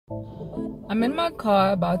I'm in my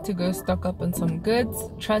car about to go stock up on some goods.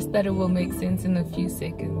 Trust that it will make sense in a few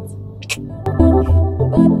seconds.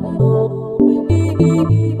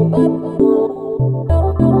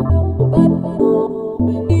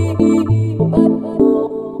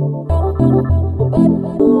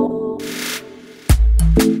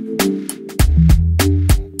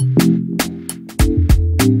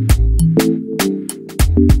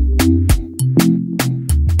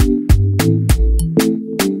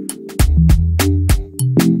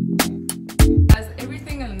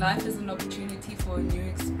 Life is an opportunity for a new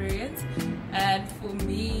experience, and for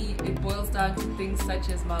me it boils down to things such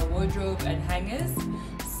as my wardrobe and hangers.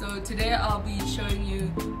 So today I'll be showing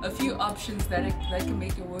you a few options that can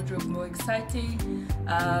make your wardrobe more exciting.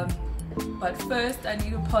 But first I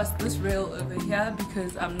need to pass this rail over here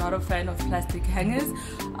because I'm not a fan of plastic hangers.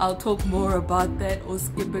 I'll talk more about that or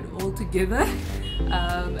skip it altogether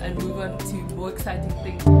and move on to more exciting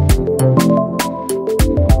things.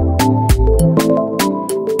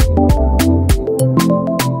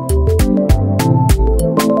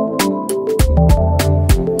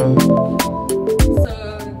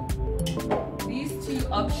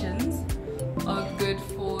 Options are good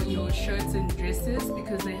for your shirts and dresses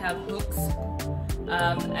because they have hooks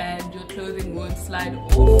and your clothing won't slide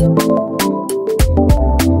off.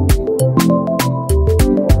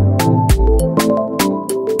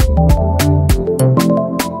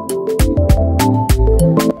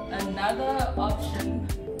 Another option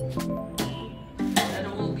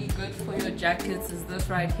that will be good for your jackets is this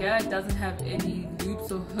right here. It doesn't have any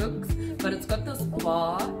loops or hooks, but it's got this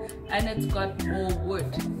bar and it's got more wood,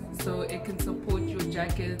 so it can support your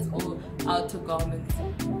jackets or outer garments.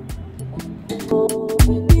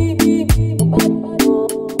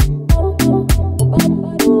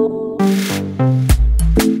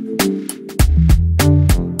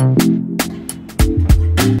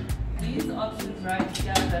 These options right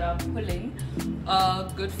here that I'm pulling are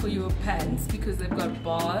good for your pants because they've got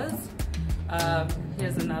bars.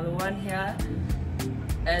 Here's another one here.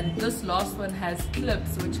 And this last one has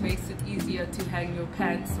clips, which makes it easier to hang your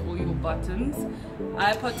pants or your bottoms.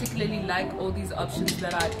 I particularly like all these options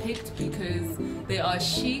that I picked because they are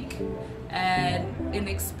chic and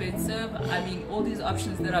inexpensive. I mean, all these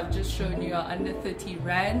options that I've just shown you are under 30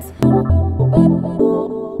 rands.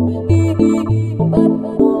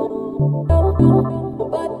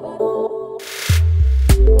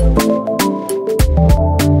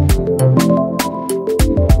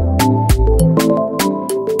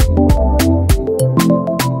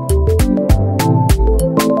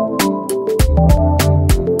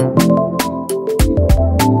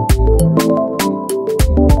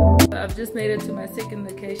 Just made it to my second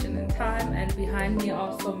location in time, and behind me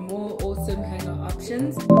are some more awesome hanger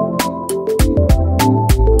options.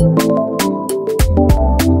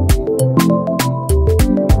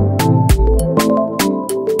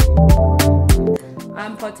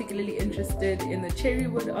 I'm particularly interested in the cherry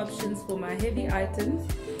wood options for my heavy items.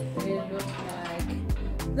 They look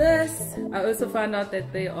like this. I also found out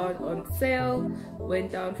that they are on sale,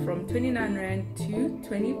 went down from 29 Rand to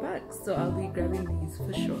 20 bucks, so I'll be grabbing these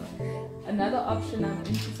for sure. Another option I'm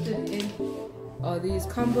interested in are these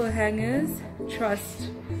combo hangers. Trust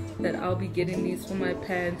that I'll be getting these for my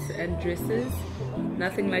pants and dresses.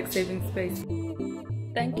 Nothing like saving space.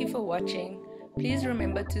 Thank you for watching. Please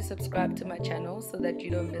remember to subscribe to my channel so that you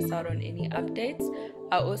don't miss out on any updates.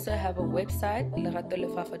 I also have a website,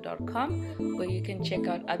 LERATOLEFAFA.com, where you can check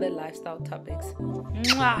out other lifestyle topics.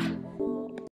 Mwah!